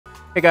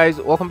Hey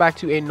guys, welcome back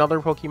to another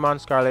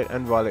Pokemon Scarlet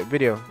and Violet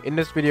video. In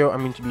this video,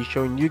 I'm going to be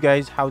showing you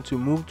guys how to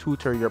move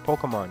tutor your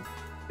Pokemon.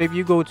 So if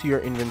you go to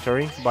your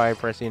inventory by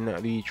pressing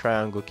the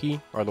triangle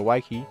key, or the Y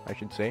key, I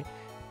should say,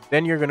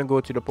 then you're going to go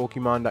to the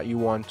Pokemon that you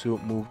want to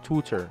move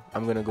tutor.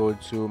 I'm going to go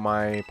to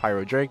my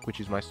Pyro Drake, which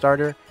is my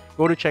starter,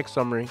 go to check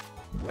summary,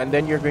 and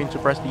then you're going to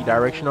press the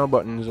directional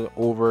buttons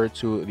over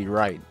to the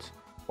right.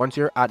 Once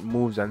you're at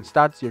moves and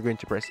stats, you're going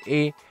to press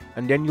A,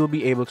 and then you'll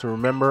be able to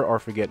remember or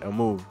forget a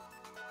move.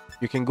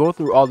 You can go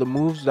through all the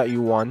moves that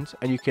you want,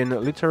 and you can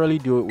literally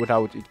do it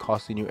without it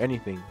costing you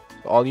anything.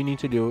 So all you need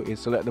to do is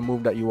select the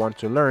move that you want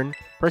to learn,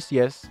 press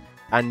yes,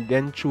 and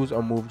then choose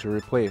a move to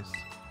replace.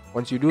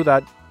 Once you do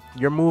that,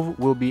 your move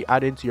will be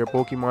added to your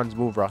Pokemon's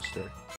move roster.